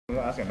I'm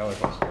gonna ask another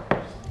question.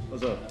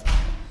 What's up?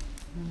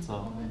 What's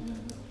up?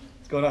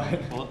 What's going on?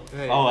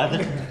 Hey. Oh,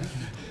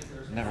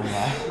 never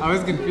mind. I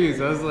was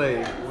confused. I was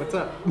like, what's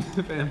up,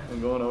 fam? I'm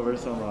going over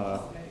some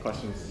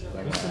questions.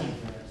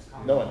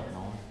 No one.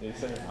 You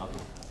say?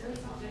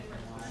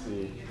 Let's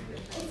see.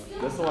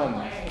 This one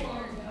is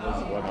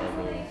what I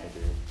really want to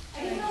do.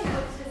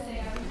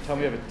 Tell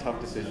me of a tough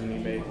decision you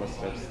made. What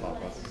steps,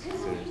 thought process,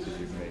 decisions did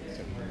you make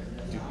to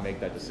make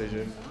that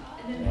decision?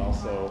 And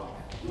also,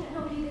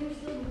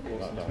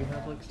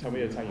 tell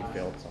me a time you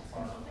failed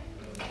something.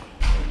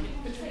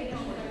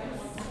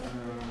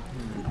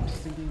 Just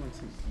thinking like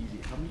some easy.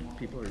 How many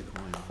people are you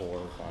calling? 4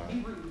 or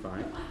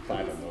 5.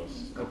 5 at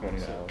most. Okay,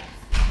 so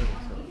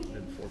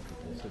then 4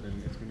 people. So then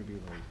it's going to be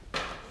like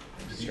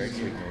strengths,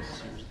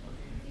 weakness.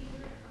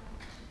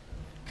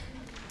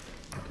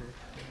 Okay.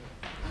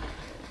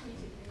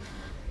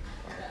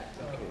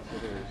 Okay, so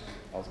there's.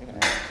 I was gonna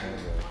ask one of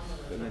those.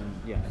 And then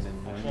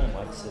I'm trying to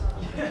like sit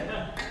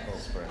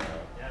spread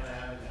out.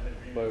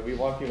 But we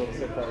want people to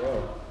sit that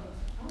row.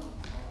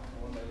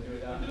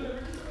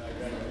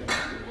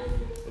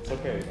 It's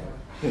okay.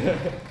 Okay.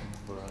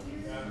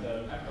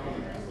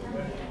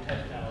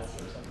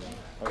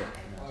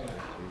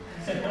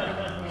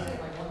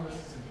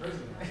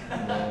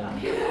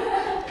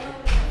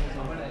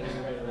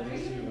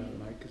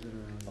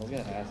 I was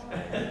gonna ask.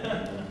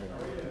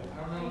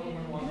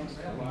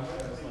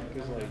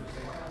 Because like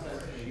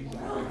she's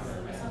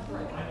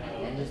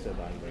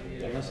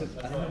unless it's, I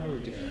don't know how we're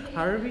doing.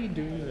 How are we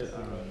doing the?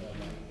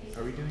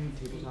 Are we doing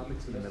table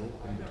topics in the middle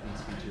in between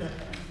speeches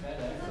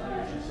and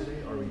evaluations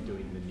today? Or are we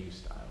doing the new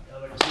style?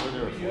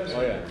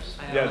 Oh yeah,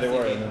 yeah, they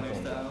were.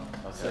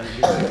 So are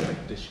you doing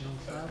traditional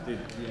style? Dude,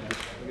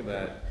 look at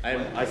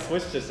that. I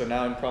switched it, so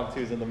now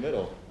impromptu is in the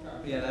middle.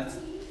 Yeah, that's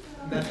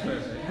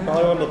perfect.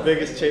 Probably one of the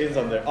biggest chains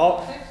on there.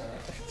 Oh,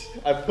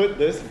 I put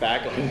this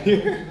back on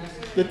here.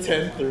 The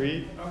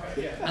 10-3.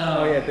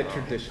 Oh yeah, the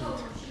traditional.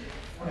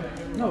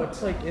 No,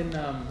 it's like in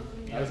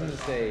I was gonna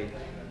say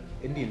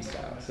Indian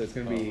style, so it's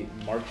gonna be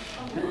march.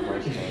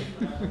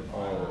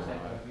 Oh.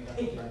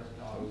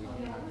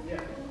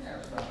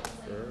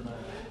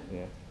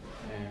 Yeah.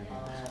 And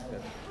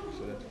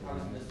so that's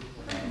one.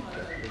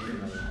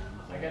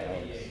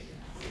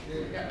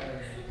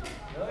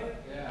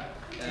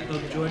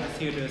 They'll join us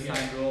here to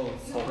assign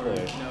roles for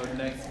the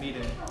next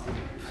meeting.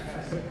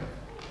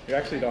 You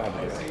actually don't have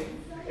to do that.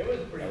 Yeah,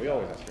 we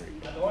always have to read.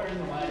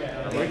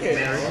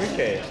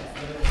 Okay.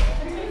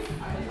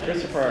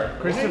 Christopher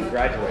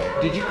graduated.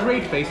 Did you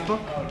create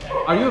Facebook?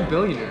 Are you a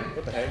billionaire?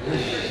 What the heck?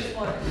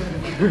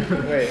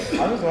 Wait,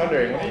 I was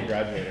wondering when are you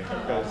graduating?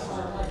 Because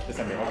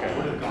December. Okay.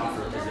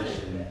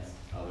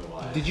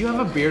 Did you have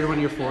a beard when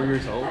you're 4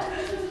 years old?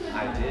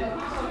 I did.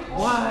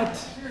 What?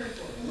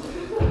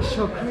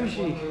 So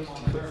crazy.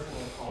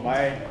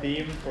 My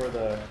theme for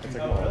the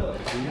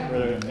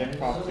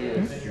impromptu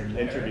is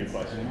interview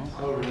questions.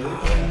 Oh, really?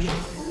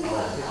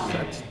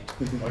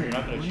 Oh, you're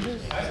not going to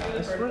choose me.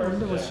 I swear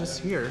Linda was just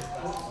here.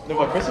 No,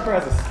 but Christopher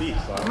has a speech,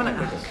 so I'm gonna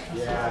ask.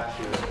 Yeah,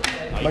 true.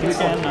 But you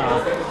can.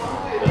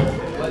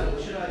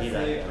 Be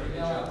that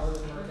guy.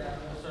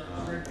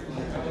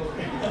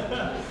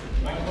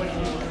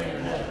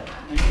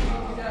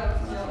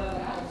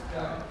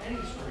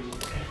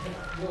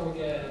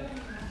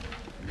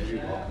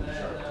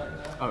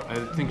 Oh, I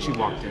think she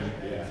walked in.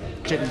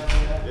 Jitten.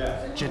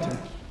 Jitten.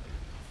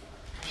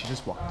 She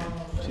just walked in.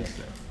 She's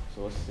there.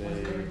 So let's say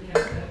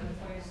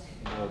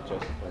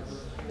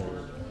Jessica's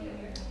third.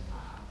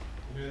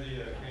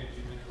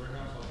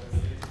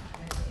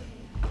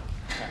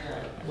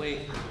 Wait,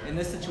 in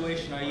this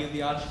situation, are you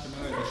the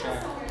entrepreneur or the shark?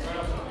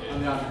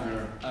 I'm the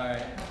entrepreneur. All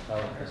right.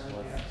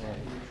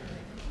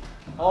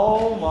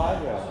 Oh my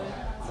god.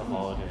 It's a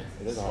holiday.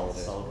 It is a holiday.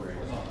 Celebrate.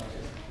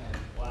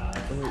 Oh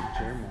wait,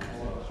 Jeremiah.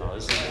 Oh,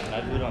 this is, can I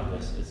do it on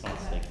this? It's not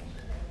sticking.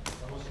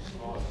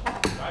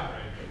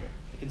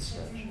 It can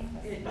stretch. Do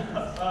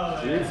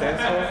you read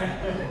Sandstorm?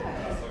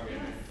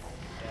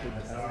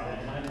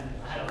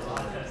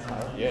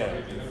 Yeah.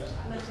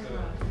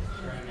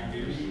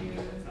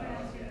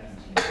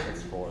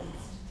 It's 4.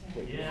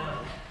 Wait. I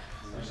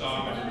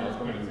was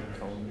going to do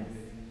Cone.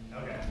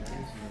 Okay.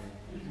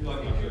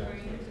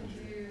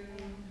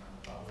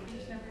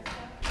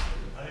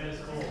 I think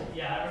it's cool.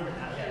 Yeah, I remember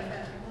that. Yeah.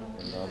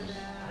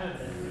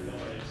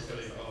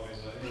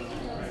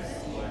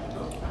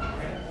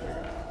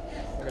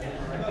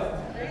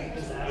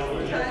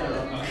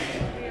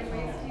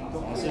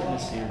 Honestly,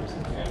 this year was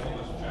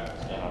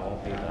yeah, I won't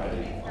be that.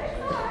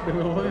 We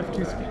only have 2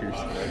 speakers.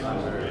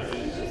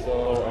 So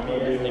I'm going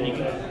to do. Then you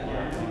can.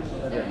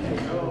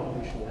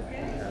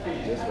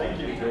 This one,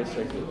 very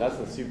strictly. That's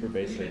the super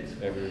basic.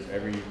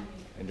 Every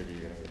interview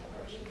you're gonna get that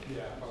question.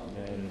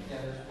 And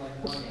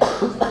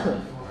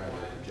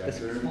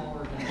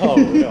oh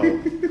no,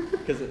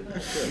 because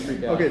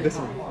Okay, this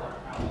one. Oh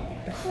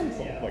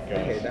my gosh.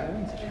 Okay, that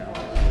one's a challenge.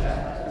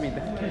 I mean,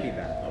 that can be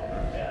that.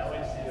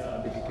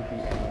 If you could be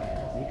any,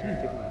 you can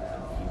give me that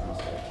easy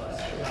stuff.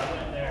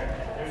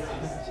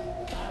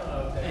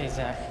 Hey,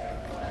 Zach.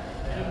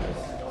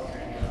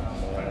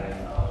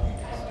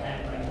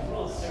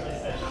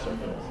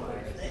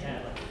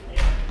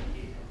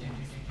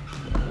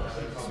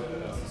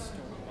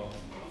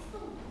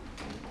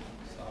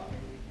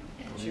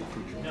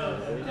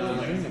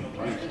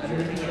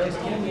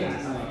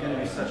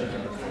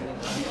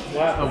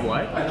 happened? A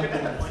what?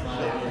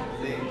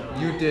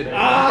 You did.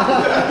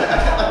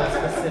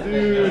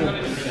 Dude.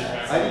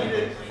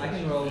 I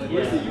can roll it.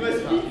 Where's the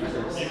USB?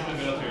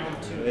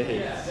 Hey.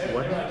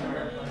 What?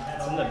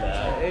 It's in the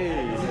bag. Hey.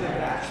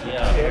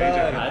 Yeah,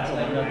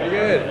 You're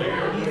good.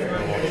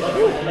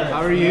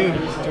 How are you?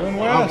 Doing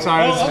well. Oh, I'm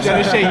sorry. I was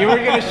gonna shake. You were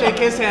gonna shake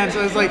his hand, so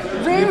I was like,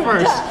 you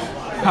first.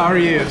 How are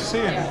you? See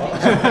you.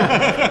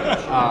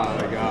 Oh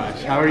my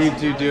gosh. How are you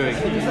two doing?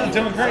 I'm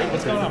doing great.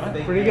 What's going on,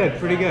 man? Pretty good,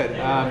 pretty good.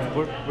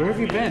 Where have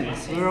you been?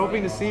 We were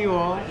hoping to see you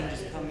all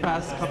the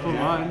past couple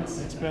months.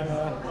 It's been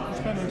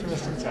an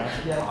interesting time.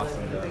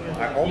 Awesome.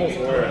 I almost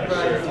wore a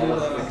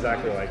shirt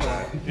exactly like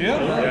that. Yeah?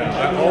 Yeah,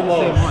 I Same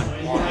almost.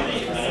 one.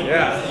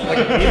 Yeah, like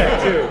a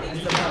V-neck too.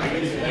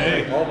 Hey.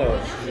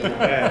 Almost.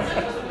 Man.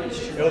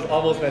 It was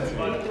almost meant to be.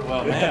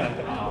 Well, man,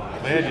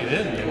 I'm glad you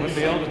didn't. You wouldn't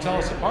be able to tell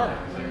us apart.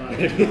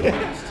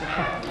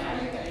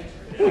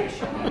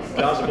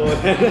 Dodge a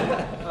bullet.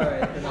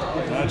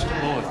 Dodged a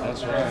bullet,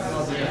 that's right.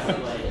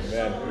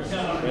 Man,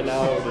 right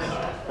now we're just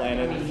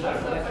planning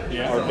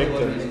our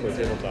victims for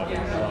tabletop.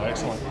 Oh,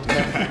 excellent.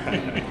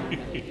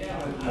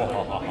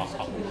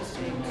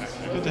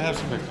 Good to have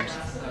some victims.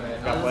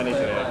 Got plenty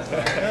today.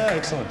 Yeah,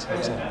 excellent,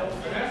 excellent.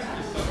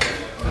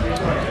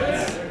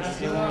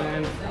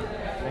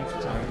 Thanks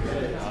for talking.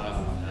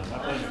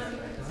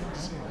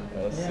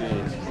 Let's see.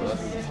 So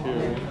that's 2.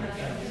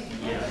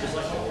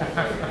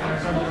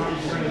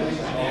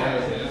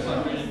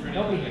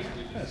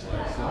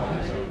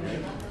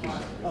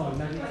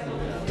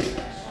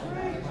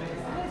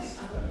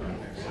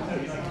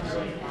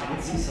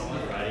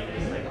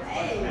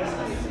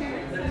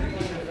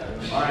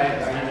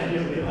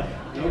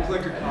 You look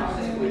like your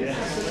comments, please.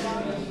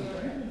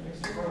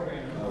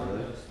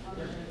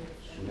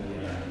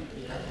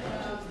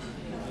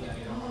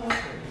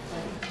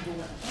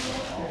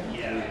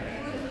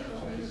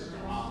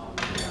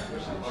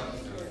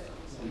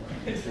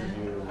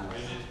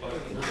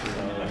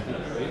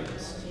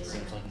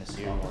 Seems like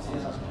Nasir.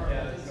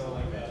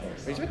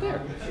 He's right there.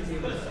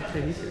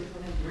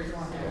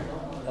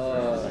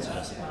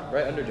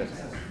 Right under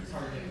Jessica.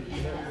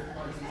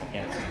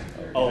 Yeah.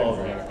 Oh,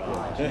 right. I'm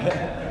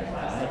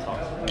gonna talk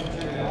to him.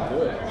 Do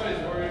it.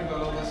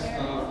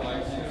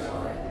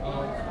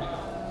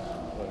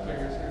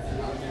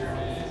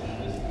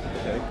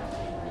 Okay.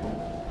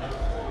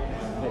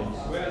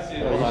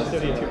 Oh, last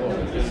 32 more.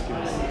 32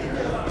 more.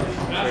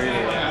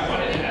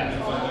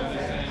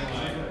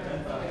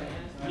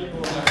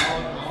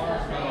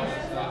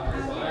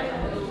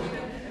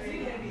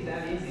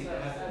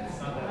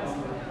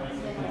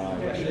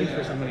 Looking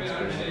for someone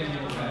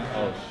experienced.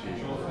 Oh, shoot.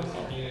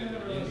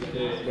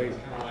 Wait.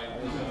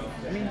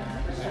 I mean, I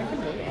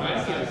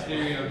can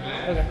wait.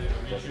 Okay.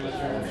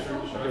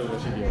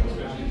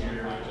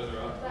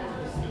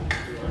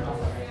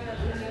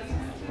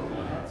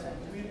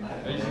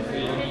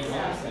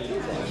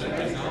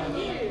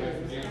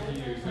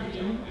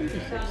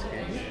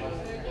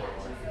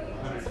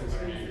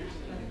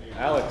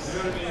 Alex,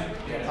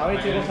 how many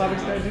table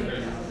topics can I do?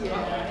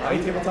 How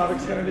many table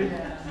topics can I do?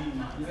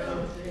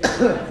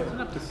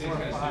 Up to 4 or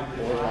 5.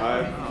 4 or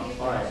 5?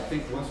 Alright, I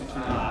think once we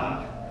turn it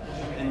on,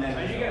 and then.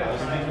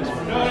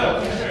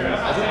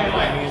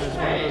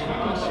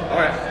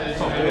 Alright,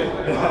 good.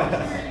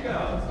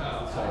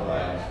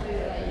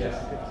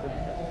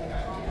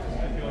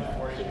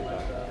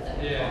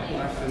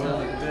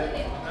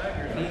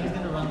 He's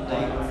gonna run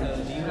late,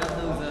 so do you have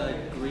those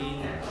green?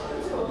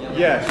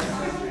 Yes.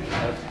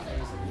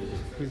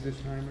 Who's the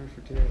timer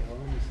for today?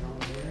 Helen is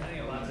not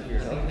here.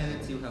 6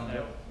 minutes, you have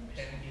it.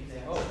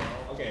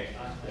 Okay,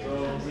 so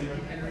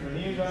when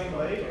you joined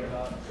late,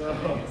 so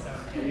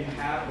we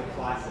have the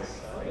classics.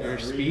 Your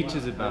speech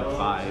is about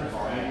 5.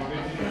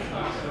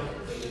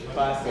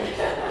 Classic.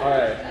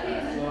 Alright. I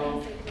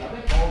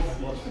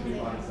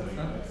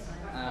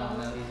don't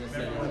know, he just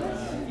said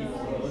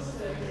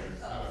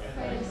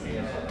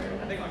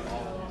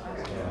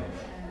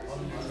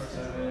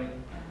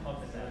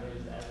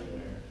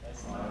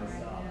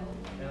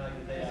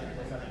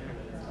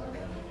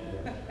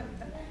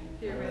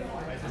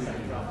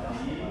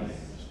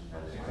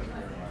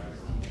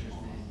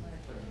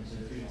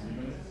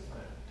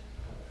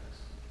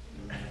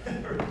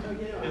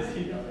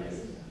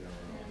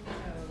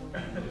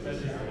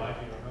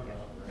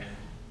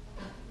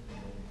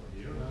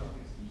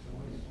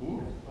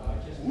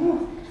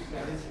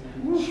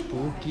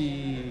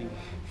Spooky.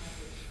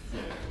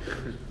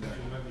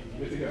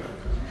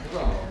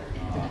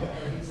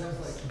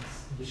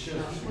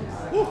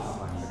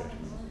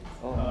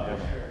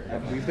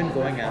 We've been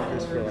going at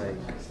this for like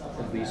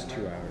at least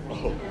 2 hours.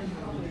 Oh.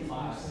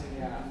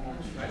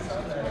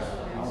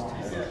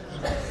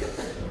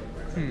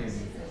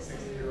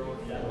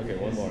 Okay,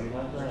 one more.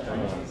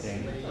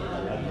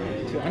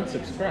 To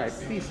unsubscribe,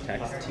 please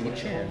text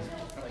T-Chan.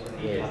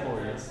 Wait,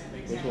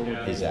 which one would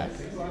Hey, Zach.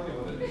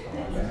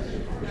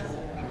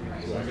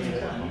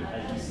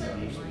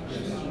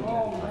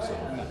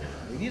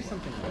 We need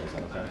something else.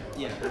 Okay.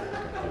 yeah.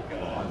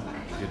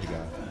 Good to go.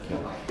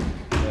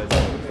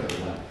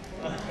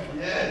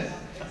 Yes.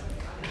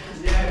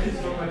 Yeah, it's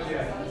so much,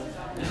 yeah.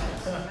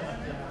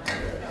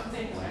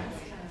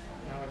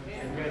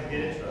 guys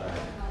get it?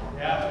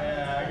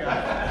 Yeah, I got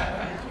it.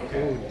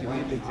 Oh, do you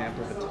need the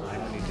example of a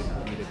time when you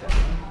didn't need it?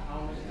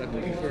 That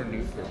would be for a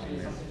new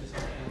person, right?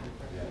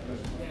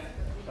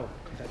 Oh,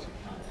 that's you.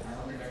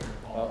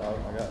 I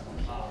got.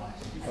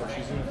 Oh,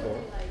 she's in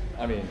 4.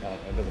 I mean, it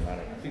doesn't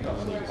matter. I think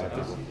I'll need 5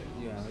 people.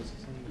 Yeah, I was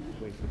just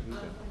wait for you to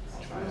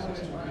try this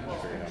system and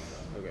figure it out.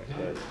 Okay.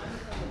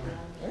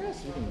 But I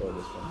guess you can go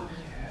this one.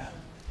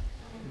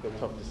 The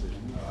tough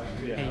decision.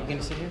 Hey, you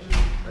gonna sit here?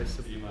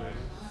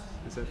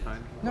 Is that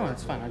fine? No,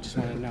 that's fine. I just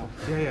wanted to know.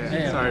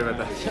 Yeah. Sorry about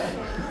that.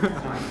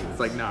 It's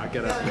like, nah,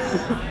 get up. Oh man.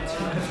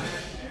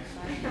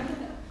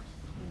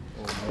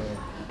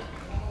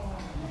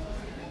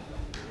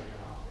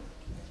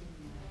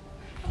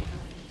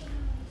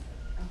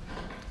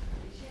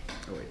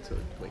 Oh wait, so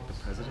wait, the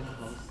president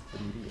calls the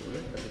meeting to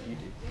order? That's what you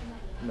do.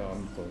 No,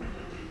 I'm sorry.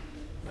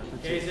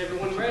 Okay, is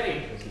everyone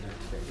ready?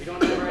 We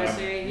don't have our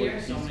essay here,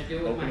 so I'm gonna do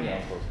it with my Opening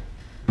hand. outpost.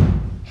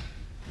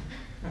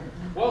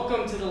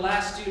 Welcome to the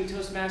last Student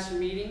Toastmaster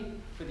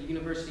meeting for the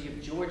University of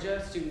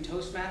Georgia Student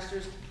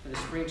Toastmasters for the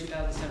spring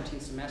 2017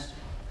 semester.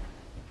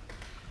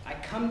 I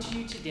come to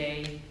you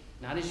today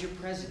not as your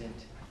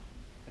president,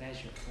 but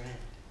as your friend.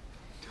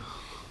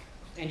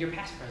 And your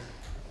past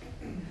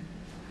president.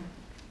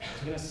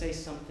 I'm going to say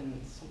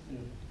something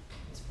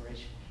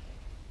inspirational.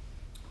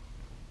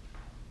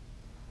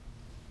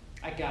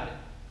 I got it.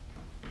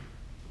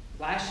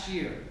 Last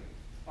year,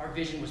 our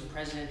vision was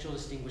Presidential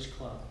Distinguished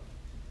Club.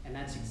 And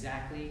that's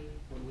exactly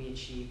what we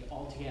achieved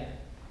all together.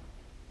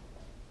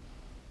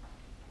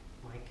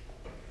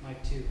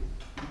 Mike too.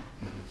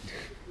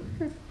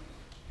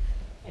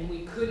 And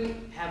we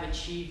couldn't have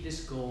achieved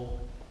this goal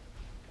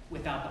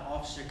without the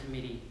officer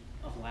committee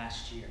of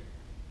last year.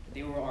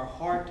 They were our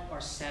heart,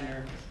 our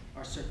center,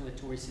 our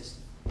circulatory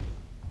system.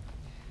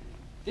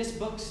 This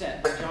book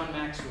set by John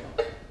Maxwell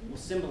will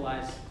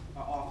symbolize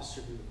our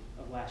officer group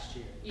of last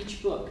year.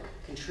 Each book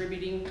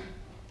contributing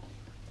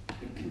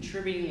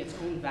its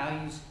own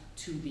values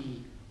to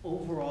the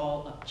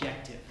overall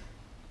objective.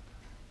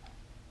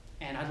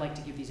 And I'd like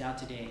to give these out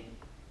today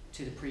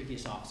to the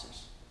previous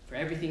officers for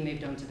everything they've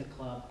done to the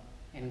club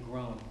and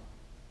grown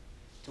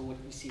to what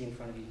we see in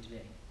front of you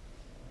today.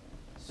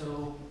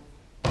 So,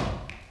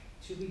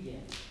 to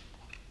begin,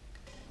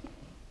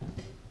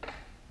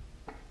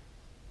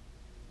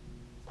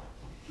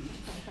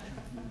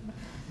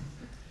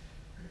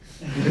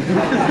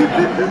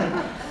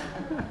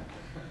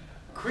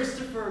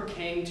 Christopher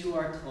came to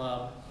our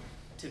club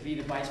to be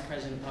the Vice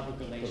President of Public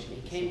Relations.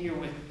 He came here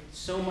with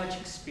so much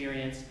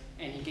experience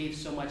and he gave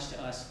so much to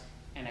us,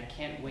 and I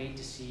can't wait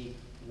to see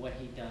what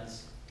he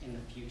does in the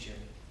future.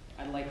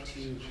 I'd like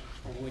to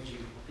award you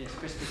this.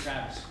 Christopher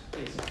Travis,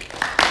 please.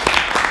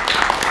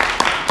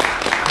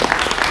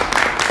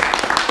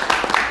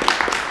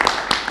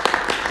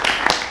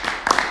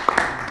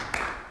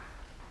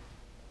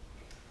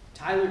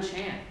 Tyler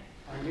Chan,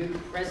 our new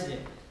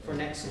president for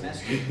next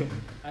semester.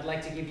 I'd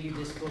like to give you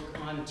this book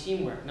on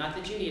teamwork. Not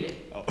that you need it.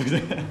 Oh.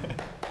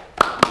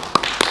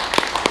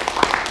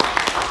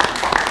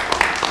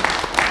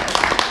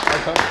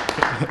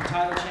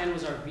 Tyler Chan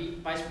was our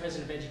Vice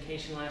President of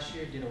Education last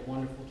year, did a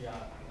wonderful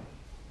job.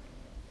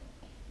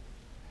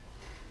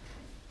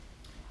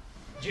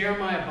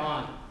 Jeremiah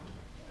Bond,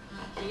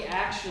 he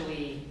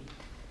actually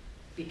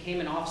became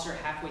an officer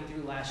halfway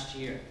through last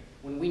year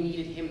when we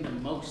needed him the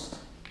most.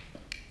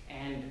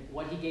 And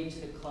what he gave to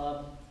the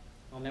club,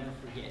 I'll never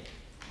forget.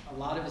 A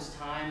lot of his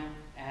time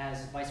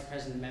as Vice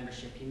President of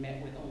Membership, he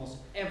met with almost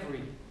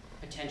every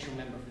potential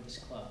member for this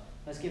club.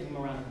 Let's give him a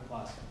round of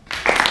applause.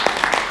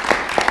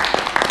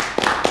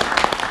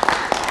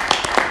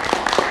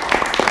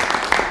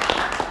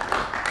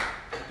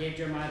 I gave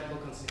Jeremiah the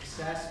book on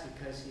success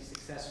because he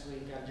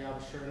successfully got a job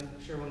with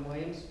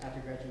Sherwin-Williams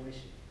after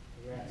graduation.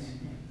 Congrats.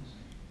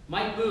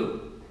 Mike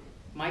Boo.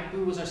 Mike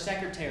Boo was our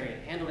secretary,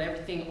 handled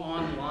everything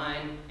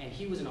online, and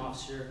he was an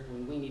officer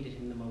when we needed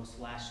him the most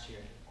last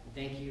year.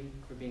 Thank you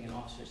for being an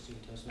officer at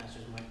Student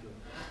Toastmasters, Mike Boo.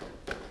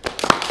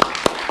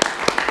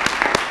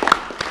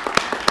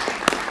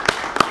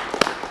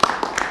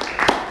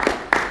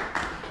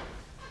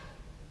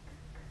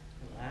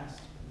 And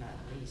last but not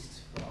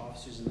least, for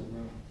officers in the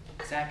room,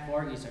 Zach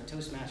Varghese, our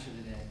Toastmaster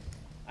today.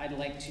 I'd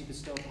like to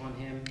bestow upon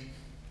him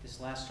this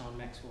last John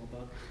Maxwell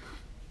book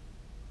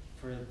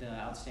for the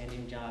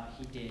outstanding job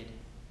he did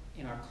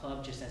in our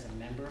club just as a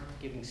member,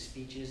 giving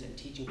speeches and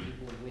teaching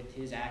people with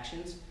his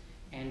actions,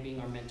 and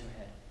being our mentor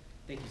head.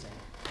 Thank you, Zach.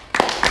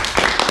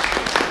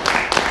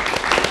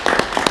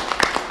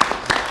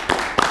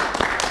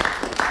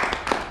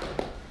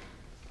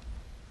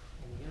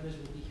 And the others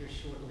will be here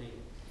shortly.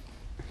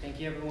 Thank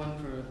you, everyone,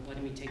 for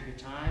letting me take your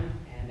time,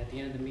 and at the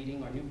end of the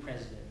meeting, our new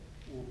president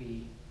will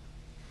be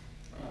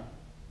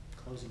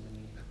closing the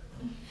meeting.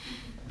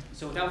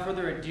 So without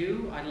further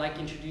ado, I'd like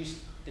to introduce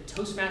the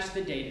Toastmaster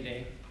of the day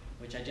today,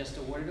 which I just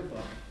awarded a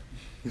book,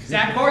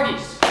 Zach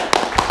Varghese.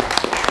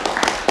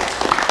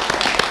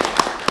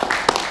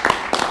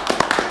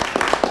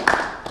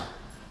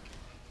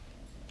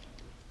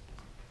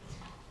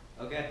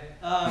 Okay.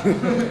 It's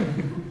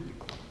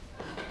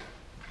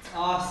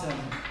awesome.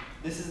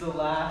 This is the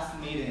last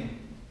meeting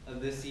of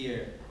this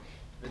year,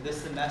 or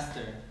this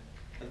semester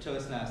of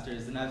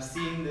Toastmasters, and I've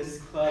seen this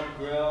club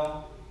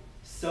grow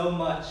so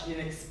much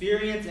in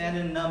experience and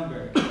in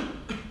number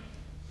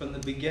from the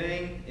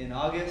beginning in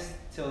August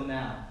till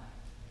now.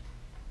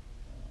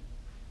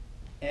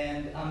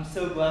 And I'm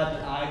so glad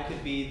that I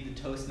could be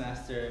the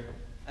Toastmaster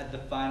at the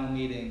final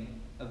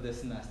meeting of this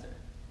semester.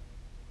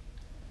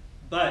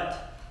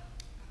 But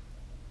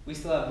we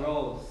still have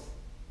roles,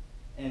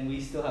 and we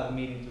still have a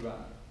meeting to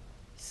run.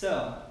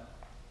 So,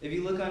 if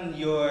you look on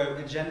your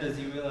agendas,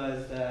 you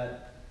realize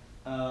that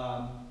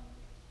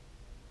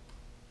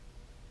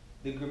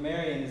the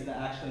grammarian is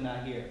actually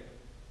not here.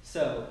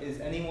 So, is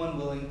anyone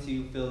willing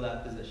to fill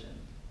that position?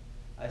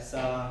 I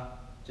saw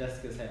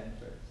Jessica's hand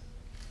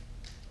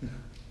first.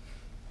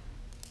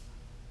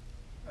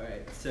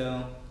 Alright,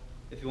 so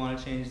if you want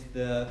to change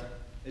the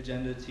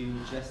agenda to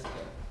Jessica,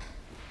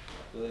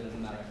 it really doesn't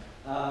matter.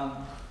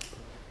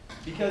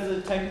 Because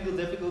of technical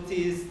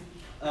difficulties,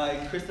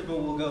 Christopher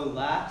will go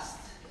last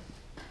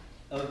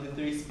of the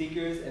three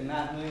speakers, and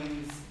that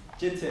means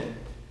Jitin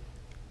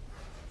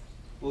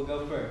will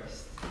go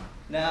first.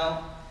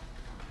 Now,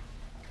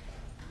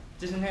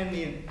 Jitin handed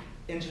me an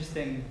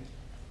interesting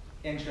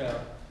intro,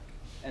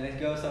 and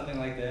it goes something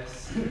like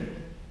this.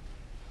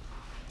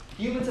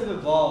 Humans have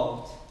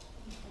evolved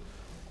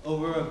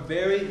over a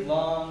very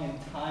long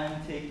and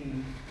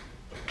time-taking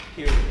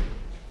period.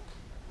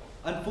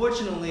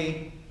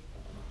 Unfortunately,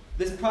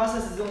 this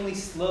process is only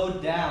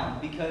slowed down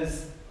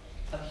because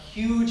a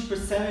huge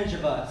percentage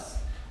of us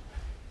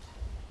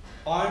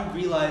aren't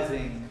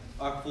realizing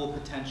our full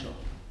potential.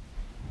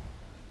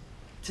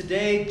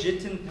 Today,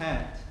 Jitin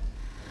Pant,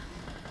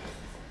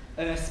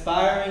 an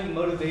aspiring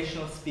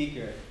motivational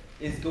speaker,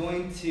 is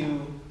going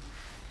to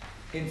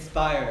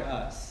inspire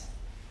us.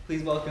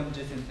 Please welcome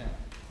Jitin Pant.